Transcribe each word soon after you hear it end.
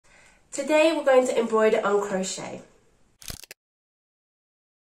Today we're going to embroider on crochet.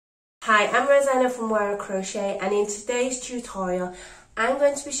 Hi, I'm Roseanna from Moara Crochet, and in today's tutorial I'm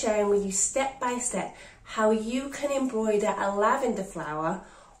going to be sharing with you step by step how you can embroider a lavender flower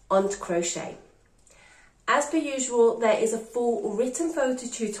onto crochet. As per usual, there is a full written photo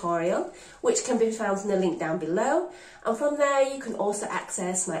tutorial which can be found in the link down below, and from there you can also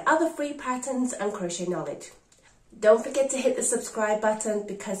access my other free patterns and crochet knowledge. Don't forget to hit the subscribe button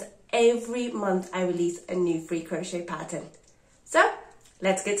because every month I release a new free crochet pattern. So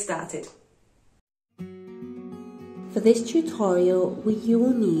let's get started. For this tutorial, you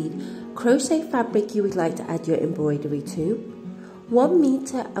will need crochet fabric you would like to add your embroidery to, 1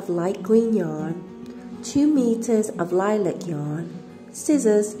 meter of light green yarn, 2 meters of lilac yarn,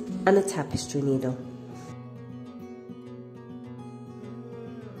 scissors and a tapestry needle.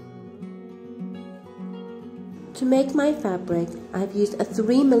 To make my fabric, I've used a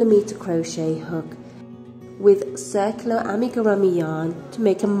 3mm crochet hook with circular amigurumi yarn to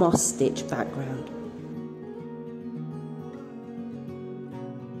make a moss stitch background.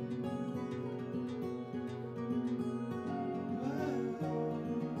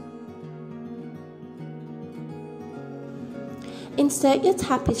 Insert your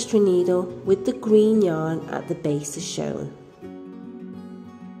tapestry needle with the green yarn at the base as shown.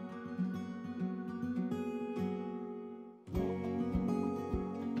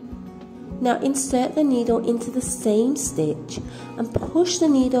 Now insert the needle into the same stitch and push the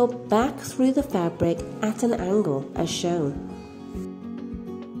needle back through the fabric at an angle as shown.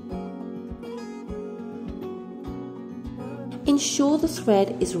 Ensure the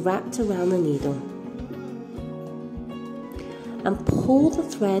thread is wrapped around the needle and pull the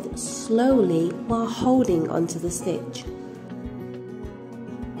thread slowly while holding onto the stitch.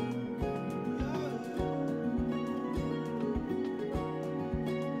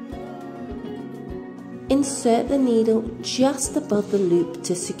 Insert the needle just above the loop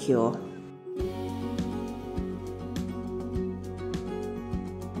to secure.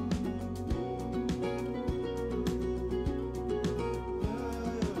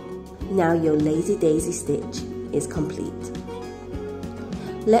 Now your lazy daisy stitch is complete.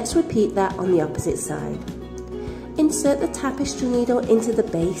 Let's repeat that on the opposite side. Insert the tapestry needle into the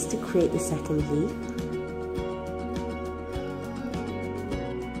base to create the second leaf.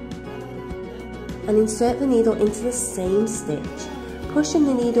 And insert the needle into the same stitch, pushing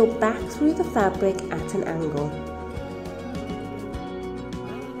the needle back through the fabric at an angle.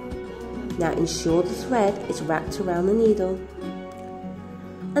 Now ensure the thread is wrapped around the needle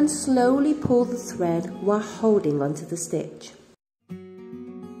and slowly pull the thread while holding onto the stitch.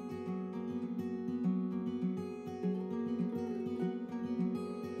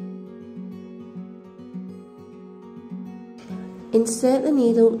 Insert the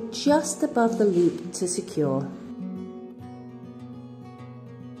needle just above the loop to secure.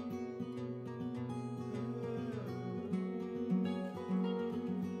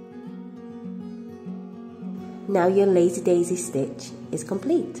 Now your lazy daisy stitch is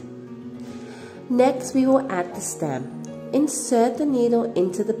complete. Next we will add the stem. Insert the needle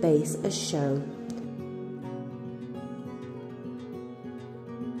into the base as shown.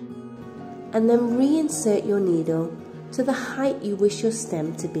 And then reinsert your needle to the height you wish your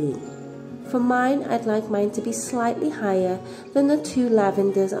stem to be. For mine, I'd like mine to be slightly higher than the 2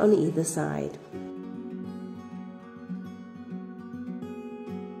 lavenders on either side.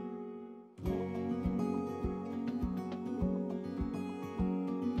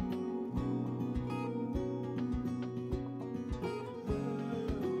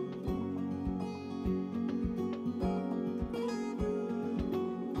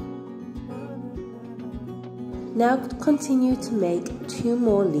 Now continue to make 2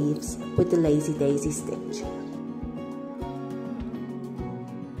 more leaves with the lazy daisy stitch.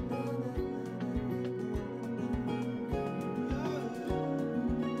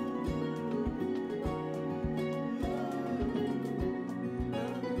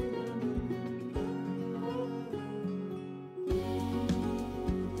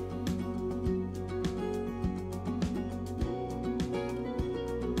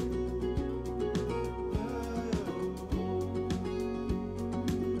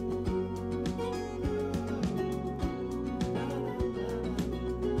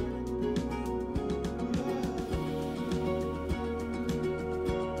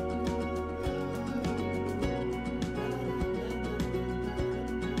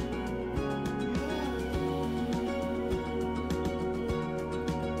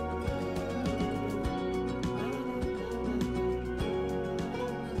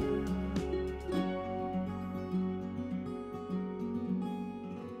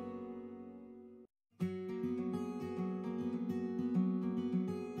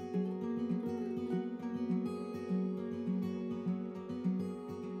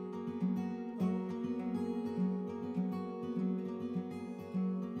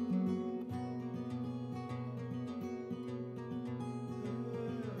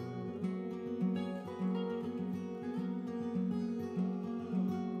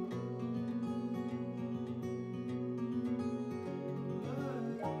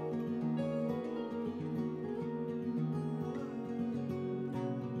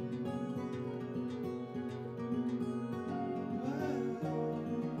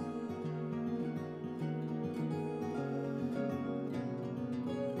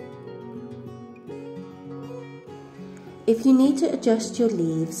 If you need to adjust your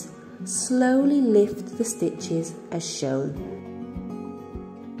leaves, slowly lift the stitches as shown.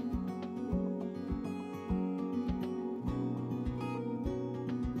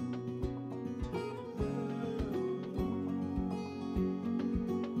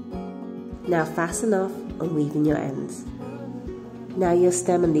 Now fasten off and weave in your ends. Now your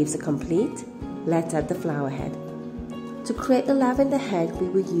stem and leaves are complete, let's add the flower head. To create the lavender head, we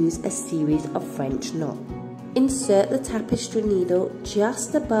will use a series of French knots. Insert the tapestry needle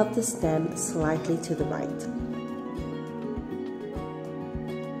just above the stem, slightly to the right.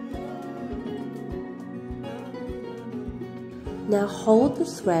 Now hold the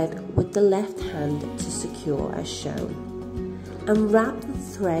thread with the left hand to secure as shown, and wrap the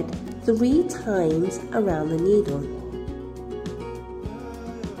thread 3 times around the needle.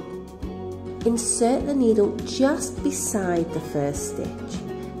 Insert the needle just beside the first stitch,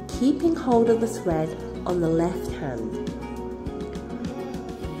 keeping hold of the thread on the left hand.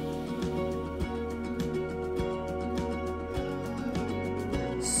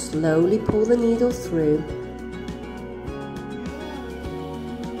 Slowly pull the needle through .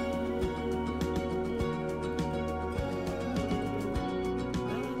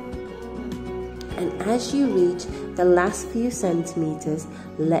 And as you reach the last few centimeters,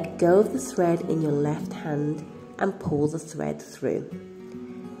 let go of the thread in your left hand and pull the thread through.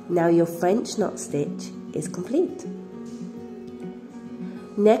 Now your French knot stitch is complete.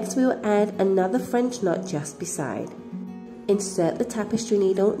 Next we will add another French knot just beside. Insert the tapestry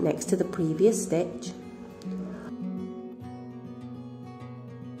needle next to the previous stitch.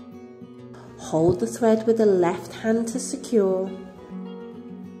 Hold the thread with the left hand to secure.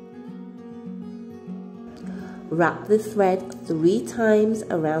 Wrap the thread 3 times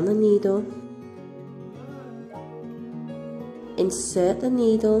around the needle. Insert the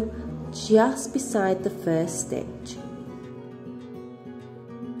needle just beside the first stitch,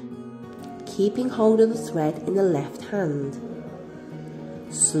 keeping hold of the thread in the left hand.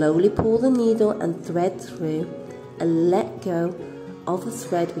 Slowly pull the needle and thread through and let go of the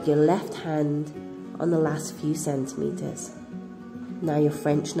thread with your left hand on the last few centimeters. Now your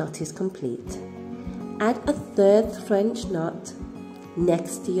French knot is complete. Add a 3rd French knot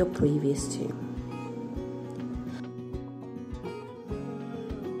next to your previous 2.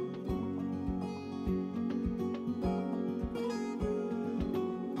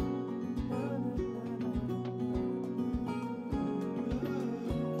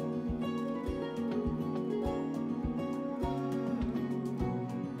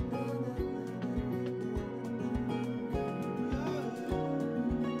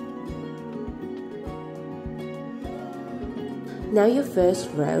 Now your first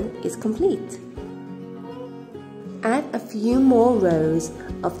row is complete. Add a few more rows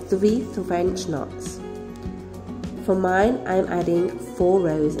of 3 French knots. For mine, I'm adding 4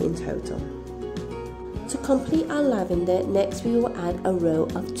 rows in total. To complete our lavender, next we will add a row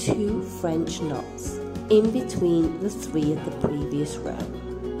of 2 French knots in between the 3 of the previous row.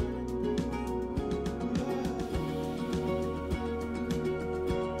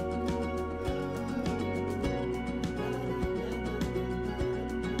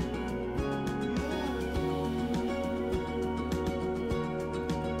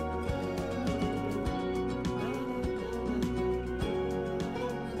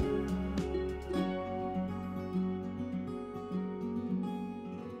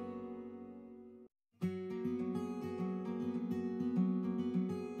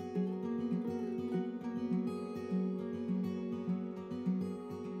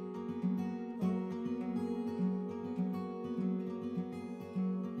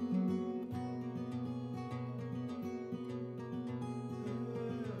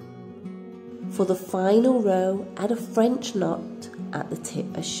 For the final row, add a French knot at the tip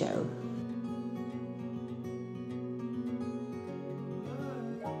as shown.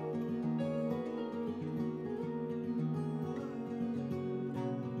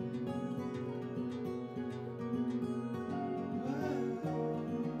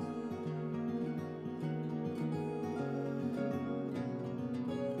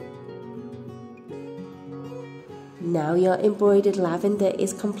 Now your embroidered lavender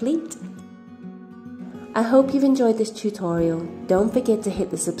is complete. I hope you've enjoyed this tutorial. Don't forget to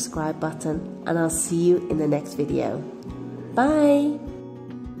hit the subscribe button and I'll see you in the next video. Bye!